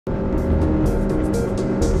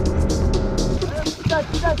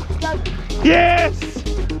Yes!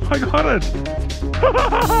 I got it!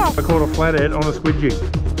 I caught a flathead on a squid jig.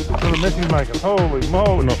 What a mess he's making. Holy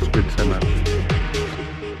moly. Not squid so much.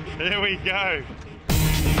 There we go.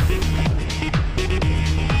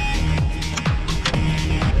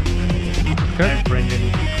 Okay. Brendan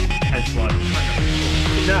has one.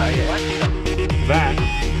 No, yeah. That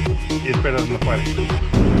is better than the flathead.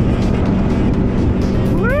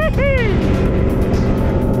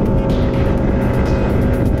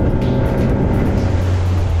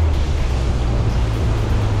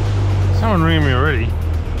 Someone ringing me already.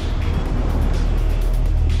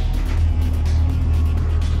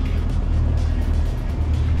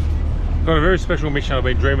 Got a very special mission I've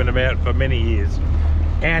been dreaming about for many years.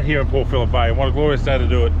 Out here in Port Phillip Bay, and what a glorious day to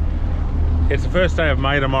do it. It's the first day of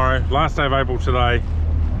May tomorrow, last day of April today,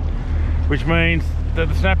 which means that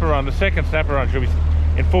the snapper run, the second snapper run, should be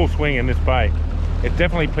in full swing in this bay. It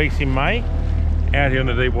definitely peaks in May out here in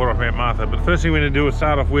the deep water of Mount Martha. But the first thing we're going to do is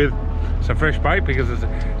start off with some fresh bait, because it's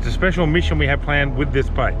a special mission we have planned with this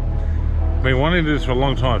bait. We've been wanting to do this for a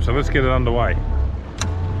long time, so let's get it underway.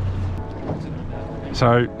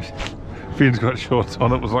 So Finn's got shorts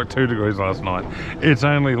on. It was like 2 degrees last night. It's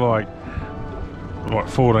only like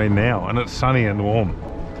 14 now, and it's sunny and warm.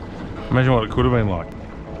 Imagine what it could have been like.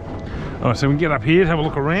 Alright, so we can get up here, have a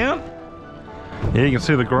look around. Yeah, you can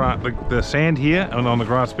see the sand here and on the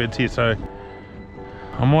grass beds here. So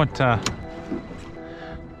I might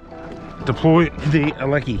deploy the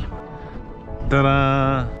Aleki.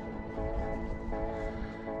 Ta-da!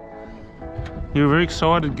 You're a very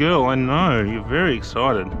excited girl, I know. You're very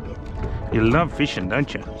excited. You love fishing,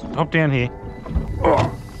 don't you? Hop down here.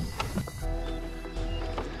 Oh.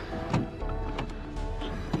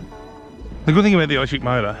 The good thing about the electric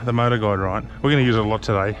motor, the motor guide, right, we're going to use it a lot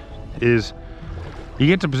today, is you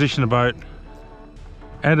get to position the boat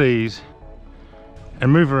at ease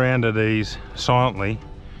and move around at ease silently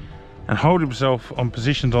and hold yourself on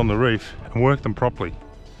positions on the reef and work them properly.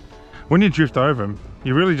 When you drift over them,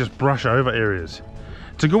 you really just brush over areas.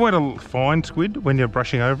 It's a good way to find squid when you're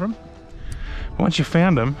brushing over them. Once you've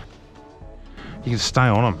found them, you can stay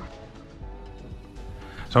on them.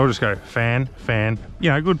 So I'll just go fan, fan, you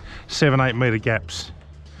know, good 7-8 metre gaps.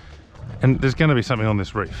 And there's going to be something on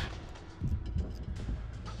this reef.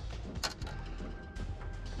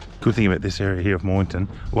 Good thing about this area here of Mornington,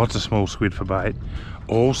 lots of small squid for bait,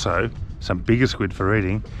 also some bigger squid for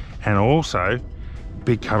eating, and also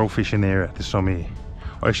big cuttlefish in the area this time of year.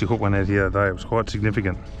 I actually hooked one out the other day, it was quite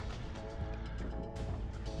significant.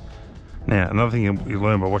 Now, another thing you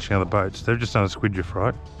learn by watching other boats, they've just done a squid drift,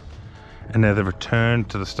 right? And now they've returned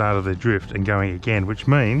to the start of their drift and going again, which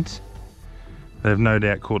means they've no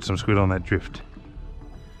doubt caught some squid on that drift.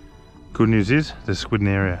 Good news is, there's squid in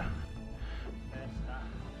the area.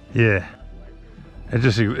 Yeah. It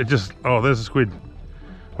just, oh, there's a squid.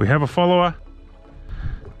 We have a follower.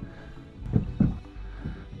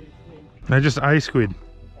 No, just a squid.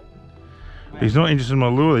 He's not interested in my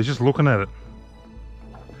lure, he's just looking at it.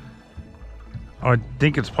 I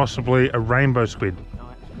think it's possibly a rainbow squid.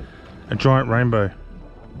 A giant rainbow.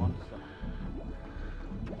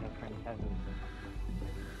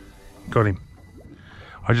 Got him.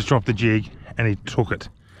 I just dropped the jig and he took it.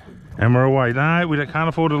 And we're away. No, we can't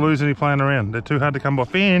afford to lose any playing around. They're too hard to come by.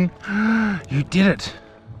 Finn, you did it.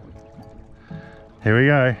 Here we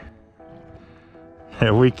go.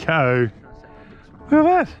 Here we go. Look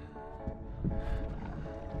at that.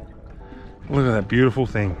 Look at that beautiful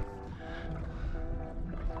thing.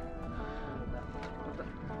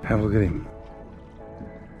 Have a look at him.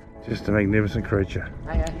 Just a magnificent creature.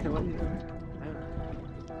 Look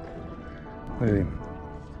at him.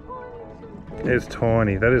 It's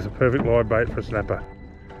tiny. That is a perfect live bait for a snapper.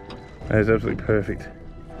 That is absolutely perfect.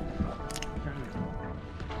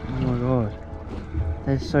 Oh my god.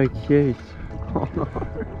 They're so cute. Oh no.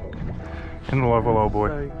 In the live well, old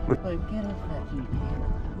boy.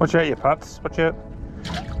 Watch out, you putts. Watch out.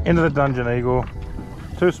 Into the dungeon, Igor.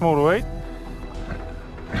 Too small to eat.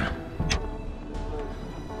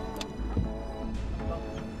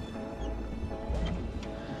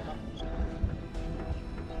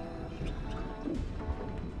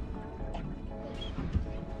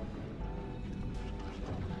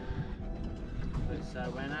 So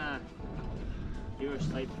when you were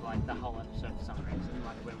asleep for like the whole episode for some reason,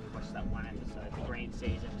 like when we watched that one episode, the Green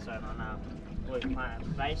Seas episode on Blue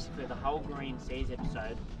Planet, basically the whole Green Seas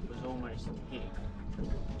episode was almost here.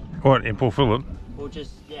 What, in Port Phillip? Well,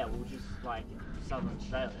 just like Southern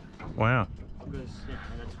Australia. Wow. Because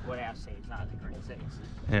that's what our seas are, the Green Seas.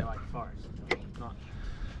 Yeah. They're like forest, not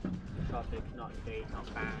tropic, not deep, not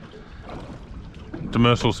bad.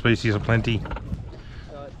 Demersal species aplenty.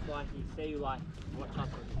 like what type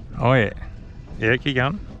of Oh yeah. Yeah, keep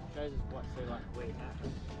going. shows us what they like we have.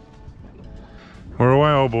 We're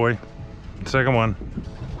away, old boy. Second one.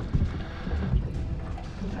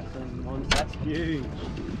 That's huge.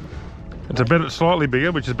 It's a bit slightly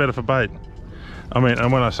bigger, which is better for bait. I mean,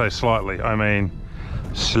 and when I say slightly, I mean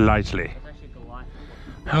slightly. It's actually delightful.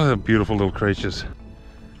 Oh, they're beautiful little creatures.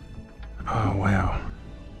 Oh wow.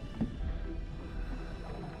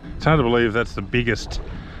 It's hard to believe that's the biggest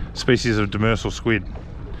species of demersal squid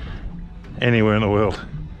anywhere in the world.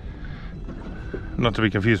 Not to be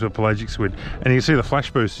confused with pelagic squid. And you can see the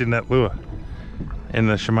flash boost in that lure. In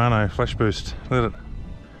the Shimano flash boost. Look at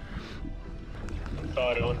it.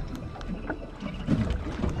 Side on.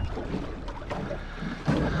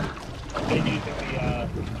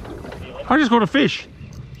 I just got a fish.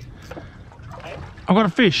 I got a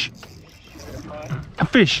fish. A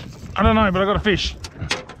fish. I don't know, but I got a fish.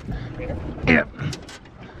 Yep.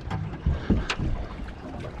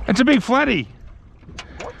 It's a big flatty.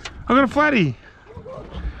 I got a flatty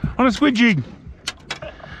on a squid jig.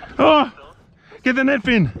 Oh, get the net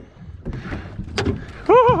fin.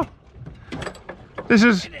 Oh, this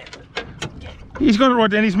is. He's got it right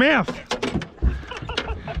down his mouth.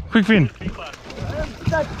 Quick fin.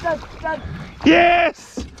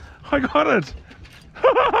 Yes, I got it.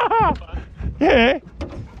 Yeah.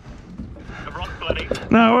 A rock bloody.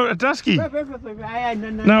 No, a dusky.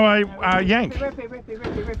 No, a yank.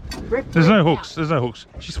 There's no hooks. There's no hooks.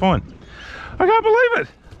 She's fine. I can't believe it.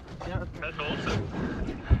 That's awesome.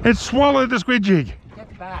 It swallowed the squid jig.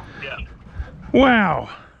 Get back. Yeah. Wow.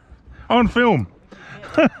 On film.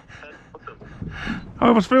 That's awesome.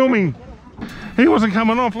 I was filming. He wasn't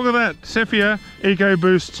coming off. Look at that. Cephia Eco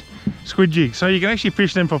Boost squid jig. So you can actually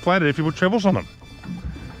fish them for flathead if you put trebles on them.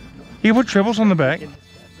 You can put trebles on the back.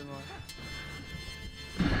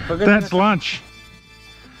 That's lunch.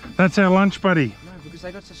 That's our lunch, buddy. No, because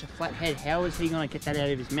they got such a flat head. How is he going to get that out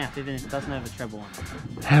of his mouth even if it doesn't have a treble on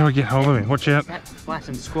it? How do I get hold of him? Watch out. That flat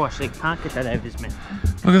and squash, they can't get that out of his mouth.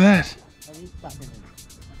 Look at that. That is flat in it.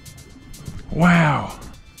 Wow.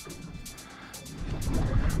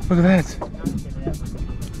 Look at that.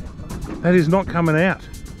 That is not coming out.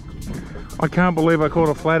 I can't believe I caught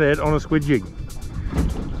a flathead on a squid jig.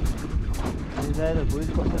 Is that a blue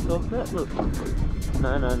spot that's off that? Look.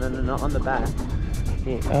 No, not on the back.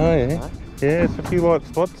 Here. Oh yeah. Yeah, it's a few light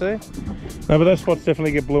spots there. No, but those spots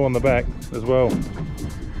definitely get blue on the back as well.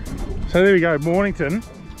 So there we go, Mornington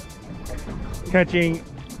catching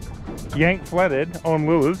yank flathead on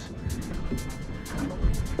lures.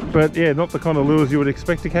 But yeah, not the kind of lures you would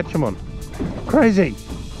expect to catch them on. Crazy.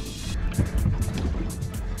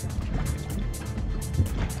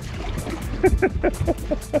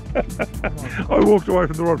 I walked away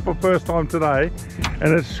from the rod for the first time today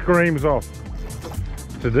and it screams off.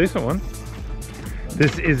 It's a decent one.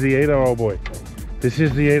 This is the eater, old boy. This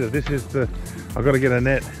is the eater. This is the. I've got to get a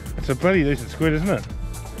net. It's a bloody decent squid, isn't it?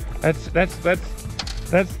 That's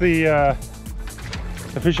the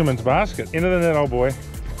fisherman's basket. Into the net, old boy.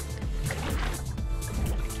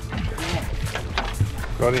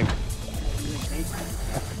 Got him.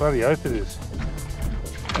 Bloody oath it is.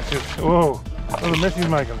 That's it. Whoa! Look at the mess he's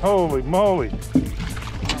making. Holy moly!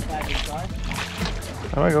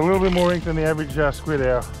 I make a little bit more ink than the average squid,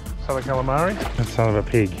 our southern calamari. That son of a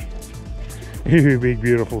pig. You big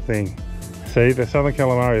beautiful thing. See, the southern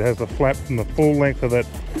calamari has the flap from the full length of that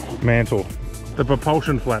mantle. The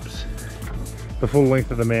propulsion flaps. The full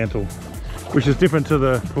length of the mantle. Which is different to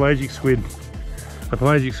the pelagic squid. The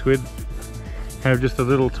pelagic squid have just a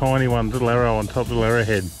little tiny one, little arrow on top, little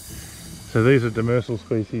arrowhead. So these are demersal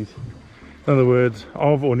species. In other words,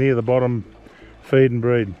 of or near the bottom, feed and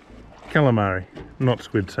breed. Calamari, not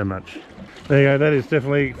squid so much. There you go, that is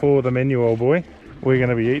definitely for the menu, old boy. We're going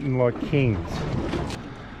to be eating like kings.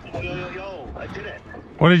 Yo, I did it.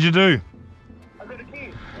 What did you do? I got a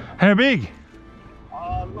king. How big?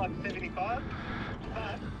 Like 75.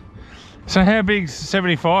 So how big's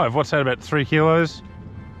 75? What's that, about 3 kilos?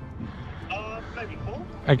 Maybe 4.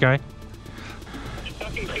 Okay. There's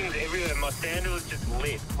fucking things everywhere. My sander was just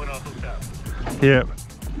lit when I hooked up. Yeah.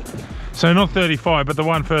 So not 35, but the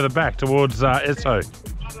one further back towards Esso.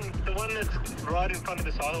 The one that's right in front of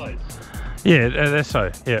the silos. Yeah, at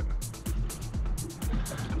Esso, yeah.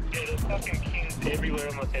 Yeah, there's fucking kings everywhere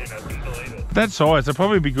on my sander. I couldn't believe it. That size, they'll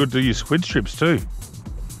probably be good to use squid strips too.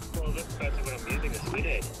 Well, that's basically what I'm using, a squid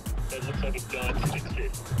head. It looks like a giant squid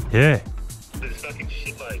strip. Yeah. There's fucking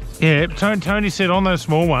shitloads. Yeah, Tony said on those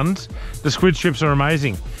small ones, the squid strips are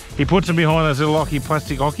amazing. He puts them behind those little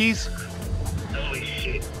plastic ockies. Holy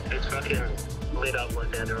shit. It's fucking lit up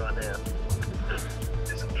like down there right now.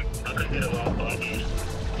 could get a wild bite here.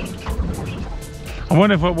 I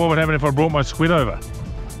wonder what would happen if I brought my squid over.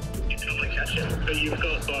 You'd probably catch it. But you've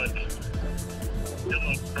got like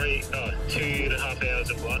 2.5 hours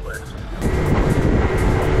of light left.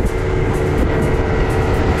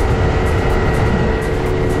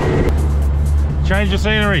 Change the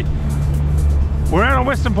scenery. We're out on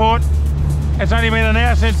Western Port. It's only been an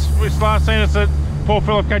hour since we last seen us at Port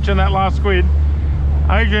Phillip catching that last squid.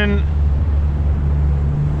 Adrian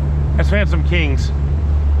has found some kings.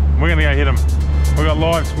 We're gonna go hit them. We've got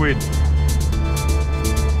live squid.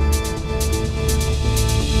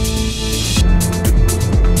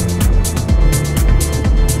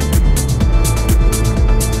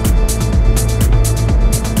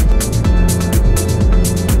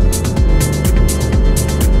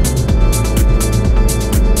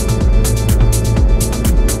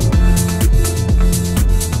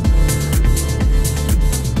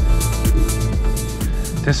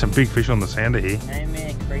 There's some big fish on the sounder here. Name me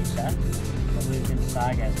a creature that lives in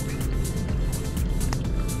sargassum.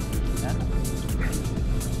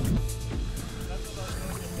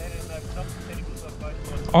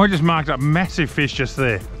 I just marked up massive fish just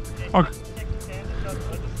there. I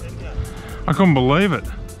couldn't believe it.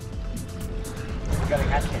 You gotta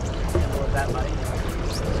catch it. What was that, buddy?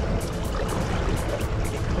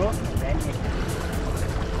 You cook, then you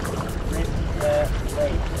lift the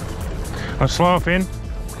lead. Oh, slower, Finn.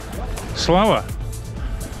 Slower.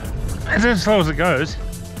 It's as slow as it goes.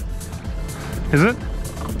 Is it? Is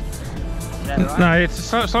that right? No, it's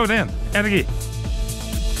slow down. Out of gear.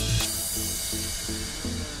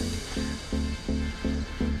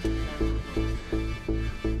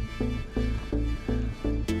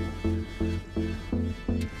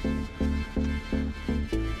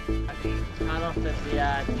 Cut off the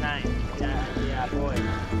chain, the buoy.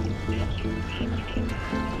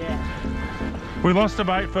 Yeah. We lost the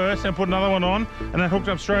bait first and put another one on, and that hooked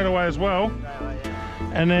up straight away as well.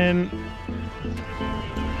 And then,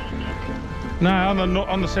 no,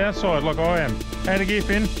 on the south side, like I am. Out of gear,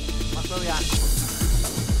 Finn. That's where we are.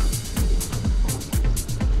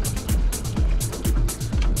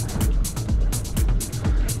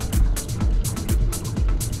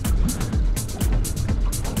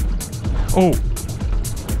 Oh,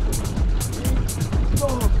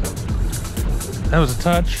 that was a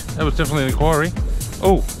touch. That was definitely an inquiry.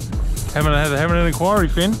 Oh, having an inquiry,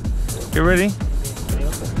 Finn. Get ready.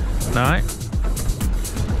 No.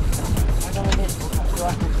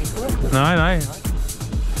 No.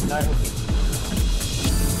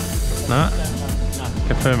 No.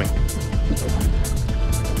 Confirming.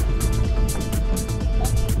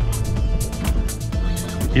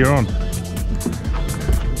 You're on.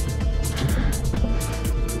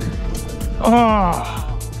 Oh.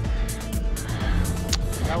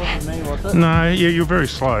 That wasn't me, was it? No, you're very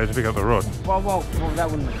slow to pick up the rod. Well, that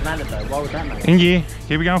wouldn't have mattered though. Why would that matter? In gear.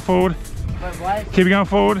 Keep it going forward. But why? Keep it going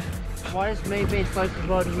forward. Why is me being supposed to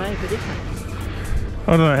rod and make a difference?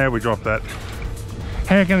 I don't know how we dropped that.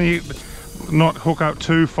 How can you not hook up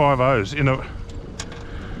two 5.0s in a...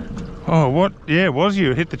 Oh, what? Yeah, it was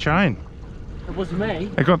you. It hit the chain. It wasn't me.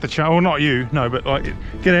 It got the chain. Well, not you. No, but like,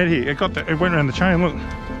 get out of here. It went around the chain. Look.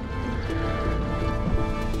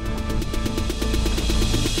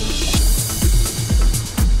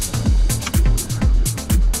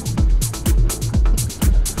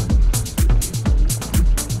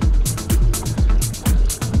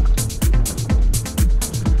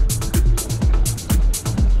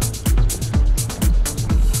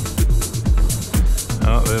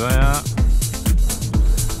 Oh, there they are.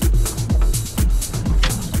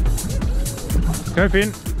 Go,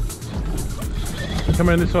 Finn. Come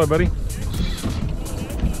around this side, buddy.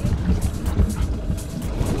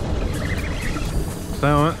 Stay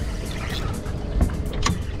on it.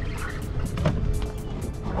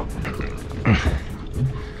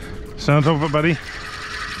 Stay on top of it, buddy.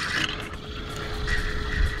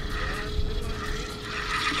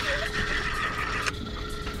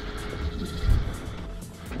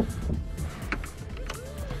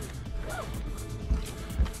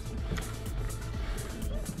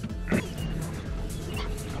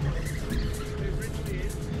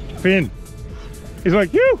 Finn. He's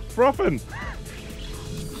like, you frothing.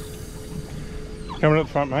 Coming up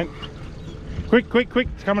the front, mate. Quick, quick, quick.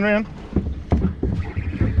 It's coming around.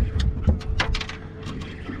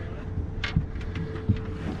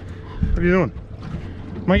 What are you doing?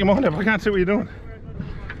 Make your mind up. I can't see what you're doing.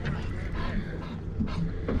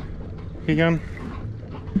 Keep going.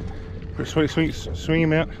 Swing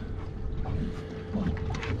him out.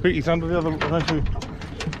 Quick, he's under the other.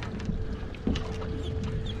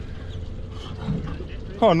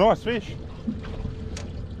 Oh, nice fish.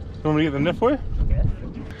 You want me to get them there for you? Yeah.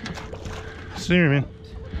 Steer him in.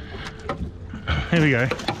 Here we go.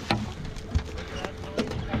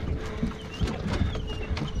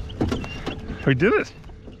 We did it.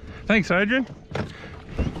 Thanks, Adrian.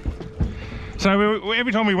 So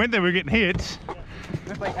every time we went there, we were getting hits.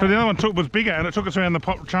 But the other one was bigger, and it took us around the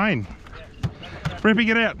pop chain. Rippy,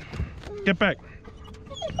 get out. Get back.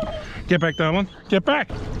 Get back, darling. Get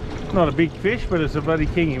back. Not a big fish, but it's a bloody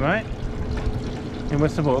kingy, mate. In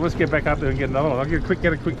Western Port. Let's get back up there and get another one. I'll get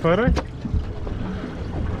a quick photo.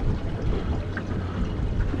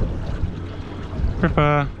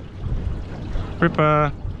 Ripper.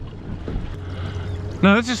 Ripper.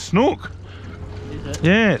 No, that's just snook. Is it?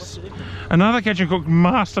 Yes. Another catch and cook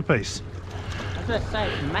masterpiece. I was going to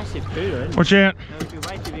say, it's massive food. Watch out. It would be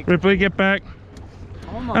way too big. Ripley, get back.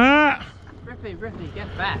 Oh my. Ah! Ripley,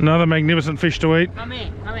 get back. Another magnificent fish to eat. Come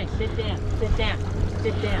here, sit down, sit down,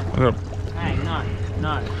 sit down. Hey,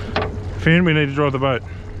 no. Finn, we need to drive the boat.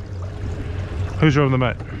 Who's driving the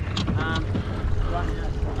boat? Right now.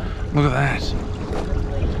 Look at that.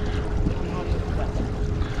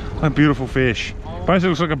 A beautiful fish. Basically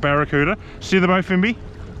looks like a barracuda. See the boat, Fimby?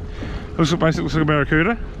 Basically looks like a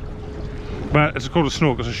barracuda. But it's called a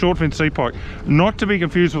snook. It's a short fin sea pike. Not to be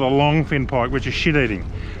confused with a long fin pike, which is shit eating.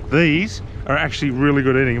 These are actually really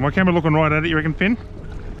good eating. My camera looking right at it, you reckon, Finn?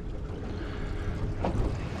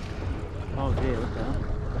 Oh dear, look at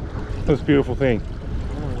that. That's a beautiful thing.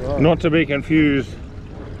 Oh, right. Not to be confused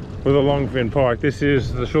with a long fin pike. This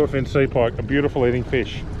is the short fin sea pike, a beautiful eating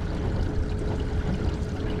fish.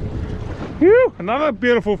 Whew, another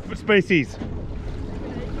beautiful species.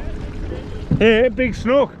 Yeah, big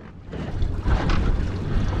snook.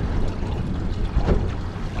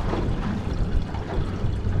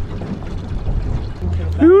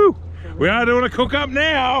 Whew, we are doing a cook up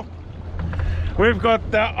now. We've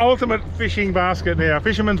got the ultimate fishing basket now,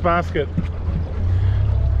 fisherman's basket.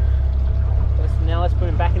 Now let's put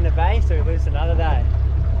him back in the bay so we lose another day.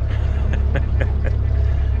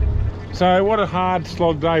 So what a hard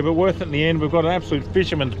slog day, but worth it in the end. We've got an absolute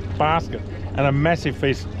fisherman's basket and a massive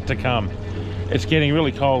feast to come. It's getting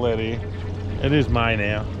really cold out here. It is May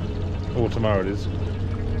now, or tomorrow it is.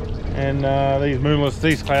 And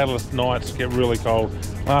these cloudless nights get really cold.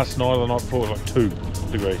 Last night or the night before was like 2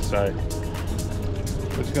 degrees, so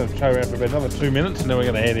we're just going to tow around for about another 2 minutes and then we're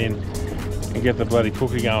going to head in and get the bloody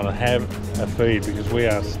cooker going and have a feed because we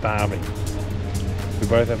are starving. We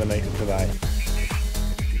both haven't eaten today.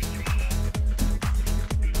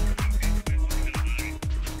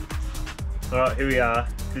 Alright, here we are.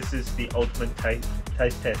 This is the ultimate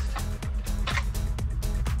taste test.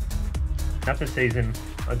 After season,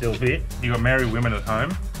 I do a bit. You got married women at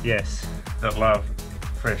home Yes. that love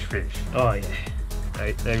fresh fish. Oh yeah.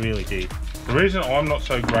 They really do. The reason I'm not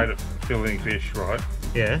so great at filleting fish, right?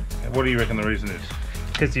 Yeah. What do you reckon the reason is?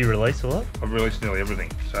 Because you release a lot. I've released nearly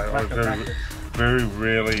everything, so I very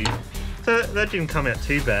rarely. So that didn't come out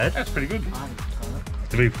too bad. That's pretty good.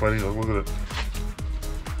 To be funny, look at it.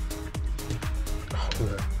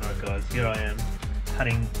 Alright guys, here I am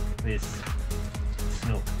cutting this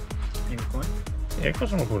snook. You recording? Yeah, of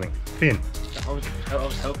course I'm recording. Finn. I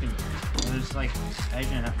was helping. It was like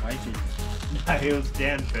Adrian had wages. No, it was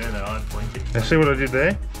down further. I pointed. Now see what I did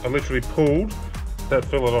there? I literally pulled that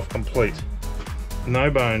fillet off complete.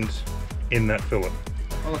 No bones in that fillet.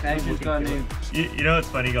 Oh look, Adrian's got a new... You know what's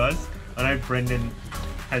funny guys? I know Brendan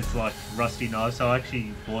has like rusty knives, so I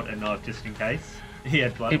actually bought a knife just in case. He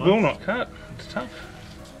had blood. It will not cut. It's tough.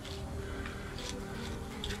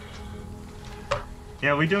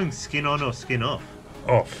 Yeah, are we doing skin on or skin off?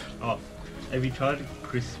 Off. Off. Have you tried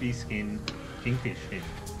crispy skin kingfish fin?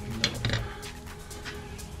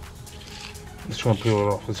 Let's try and peel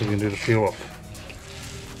it off. Let's see if we can do the peel off.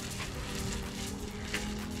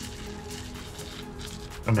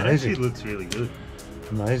 It actually Amazing. looks really good.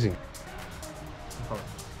 Amazing. So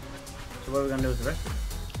what are we going to do with the rest of it?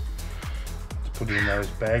 Let's put it in those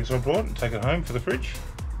bags I brought and take it home for the fridge.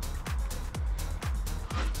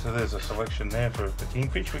 So there's a selection there for the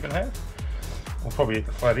kingfish we can have. We'll probably eat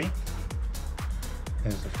the flatty.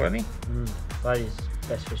 There's the flatty. Flatty's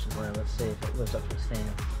best fish as well. Let's see if it lives up to the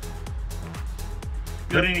standard.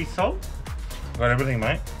 Got any salt? Got everything,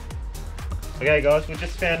 mate. Okay guys, we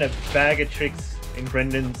just found a bag of tricks in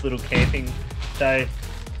Brendan's little camping. So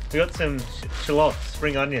we got some shallots,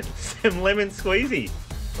 spring onions, some lemon squeezy,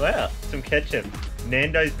 wow, some ketchup,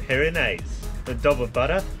 Nando's Peronaise, a dob of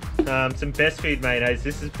butter, some best food mayonnaise.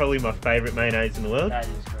 This is probably my favourite mayonnaise in the world. That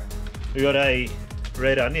is great. We got a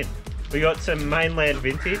red onion. We got some mainland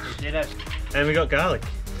vintage, and we got garlic.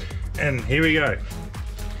 And here we go.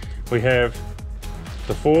 We have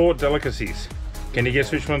the 4 delicacies. Can you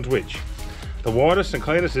guess which one's which? The whitest and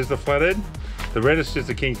cleanest is the flathead, the reddest is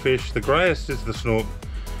the kingfish, the greyest is the snook,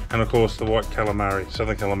 and of course the white calamari,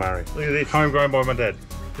 southern calamari. Look at this. Homegrown by my dad.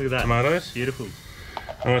 Look at that. Tomatoes. Beautiful.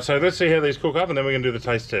 Alright, so let's see how these cook up and then we're going to do the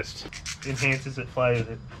taste test. Enhances its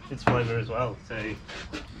flavour as well. So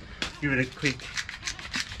give it a quick.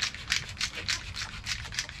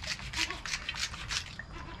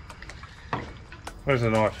 Where's the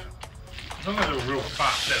knife? As long as it's real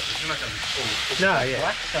fast, you're not going to be full. No,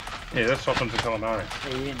 yeah. Yeah, that softens the calamari.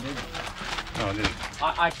 Yeah, you didn't do that. No,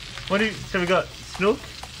 I didn't. So we got snook,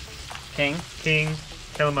 King,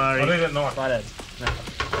 calamari. I need that knife. flathead.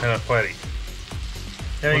 And a platy.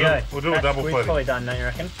 There we go. We'll do a double We've platy. probably done, don't you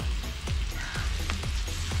reckon?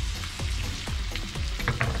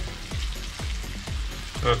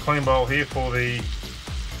 Got a clean bowl here for all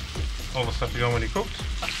the stuff you got when you cooked.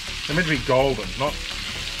 They're meant to be golden, not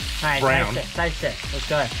Hey, brown. taste it. Let's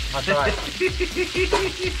go. I'll try it.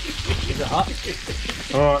 Is it hot?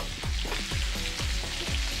 Alright.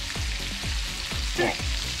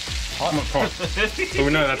 Hot? Not hot. So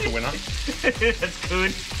we know that's the winner. That's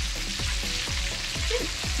good.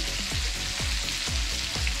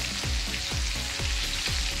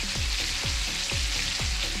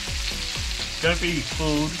 Don't be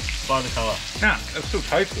fooled by the colour. Nah, it still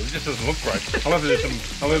tastes good, it just doesn't look great. I'll have to do some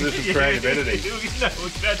creative editing.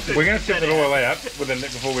 We're going to tip it all out before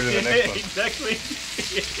we do the next one. Exactly.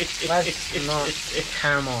 That's not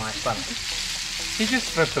caramelised butter. He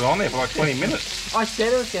just left it on there for like 20 minutes. I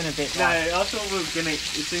said it was going to be No, I thought we were gonna.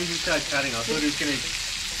 As soon as you started cutting, I thought it was gonna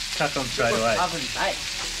cut on straight away. oven baked.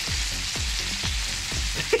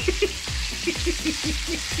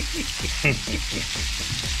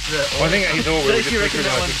 Well, I think he's all So we if you reckon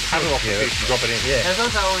that just cut it off and drop it in. Yeah. As long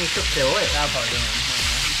as I only took the oil, that'll probably do it.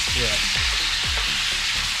 Yeah.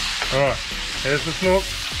 Alright, there's the snook.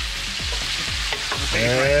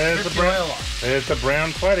 There's the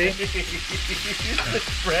brown platy.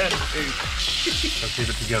 Brown. Let's keep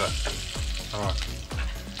it together. Alright.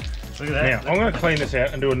 Look at that. Now, I'm going to clean this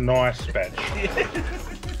out and do a nice batch.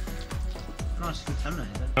 Nice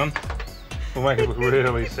contaminated. We'll make it look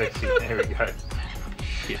really sexy. There we go.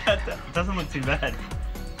 That doesn't look too bad.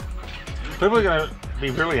 People are going to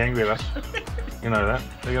be really angry at us. You know that.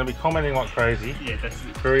 They're going to be commenting like crazy. Yeah, that's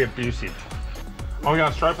it. Very abusive. I'm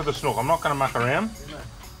going straight for the snook. I'm not going to muck around.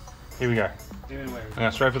 Here we go. I'm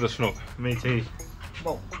going straight for the snook. Me too.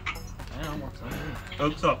 Well, I don't know what's on here. It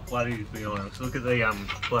looks like bloody, to be honest. Look at the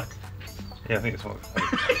black. Yeah, I think it's what.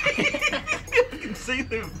 You can see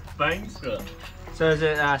the veins through it. So is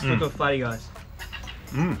it snook or flatty, guys?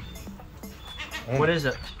 Mmm. What is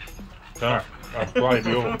it? Alright. Bloody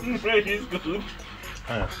beautiful. It is good.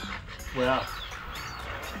 Yeah. Wow.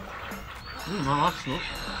 I like snook.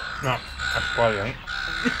 No, that's bloody, I think.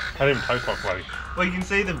 That even tastes like bloody. Well, you can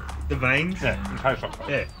see the veins. Yeah, it tastes like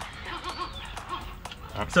bloody.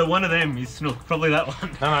 Yeah. So one of them is snook. Probably that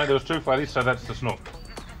one. No, there was two flatties, so that's the snook.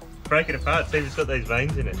 Break it apart. See if it's got these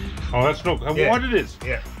veins in it. Oh, that's snook. How Yeah. wide it is.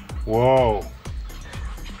 Yeah. Whoa.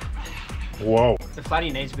 Whoa. The flatty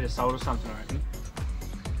needs a bit of salt or something, I reckon.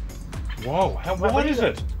 Whoa. How What wide is is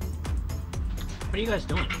it? What are you guys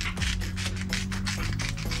doing?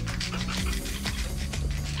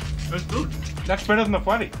 That's good. That's better than the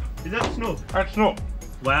flatty. Is that snook? That's snook.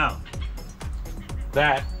 Wow.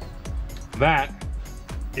 That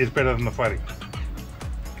is better than the flatty.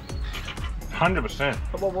 100%.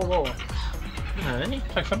 Whoa. No, any?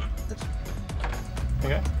 Take some.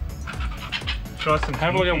 Okay. Try some.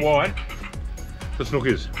 Have a look at wide the snook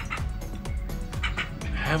is.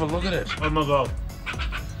 Have a look at it. Oh my god.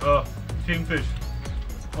 Oh, kingfish.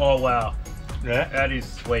 Oh wow. Yeah. That is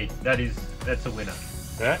sweet. That's a winner.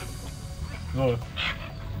 Yeah. Oh,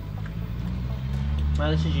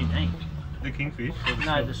 No, this is unique. the kingfish. or the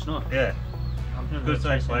No, snook? the snook. Yeah. I've never Good tasted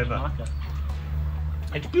same anything flavour. like it.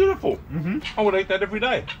 It's beautiful. Mhm. I would eat that every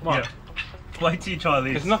day. Yeah. Wait till you try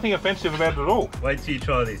this. There's nothing offensive about it at all. Wait till you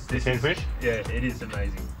try this. This is, kingfish? yeah, it is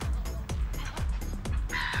amazing.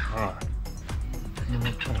 Alright.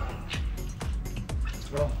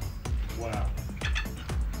 Wow.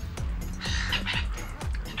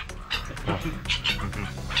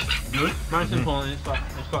 Good. Most importantly,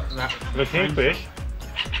 it's got that. The kingfish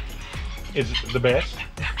is the best,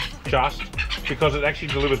 just because it actually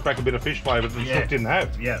delivers back a bit of fish flavour that the Yeah. snook didn't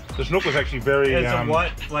have. Yeah. The snook was actually very, It's a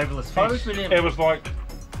white, flavourless fish. it was like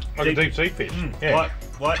a deep sea fish. Yeah.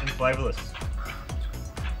 White and flavourless.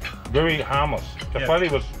 Very harmless. The Yeah. flatty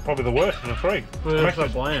was probably the worst of the three. Well, I'm it's like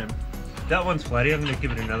actually- bland. That one's flatty. I'm going to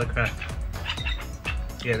give it another crack.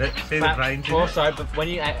 Yeah, see the But veins in it? also, but when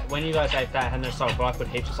you guys ate that, had no salt, but I put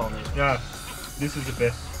heaps of salt in it. Yeah, this is the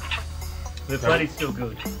best. The flatty's still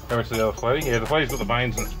good. How much the other flatty? Yeah, the flatty's got the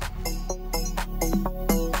veins in it.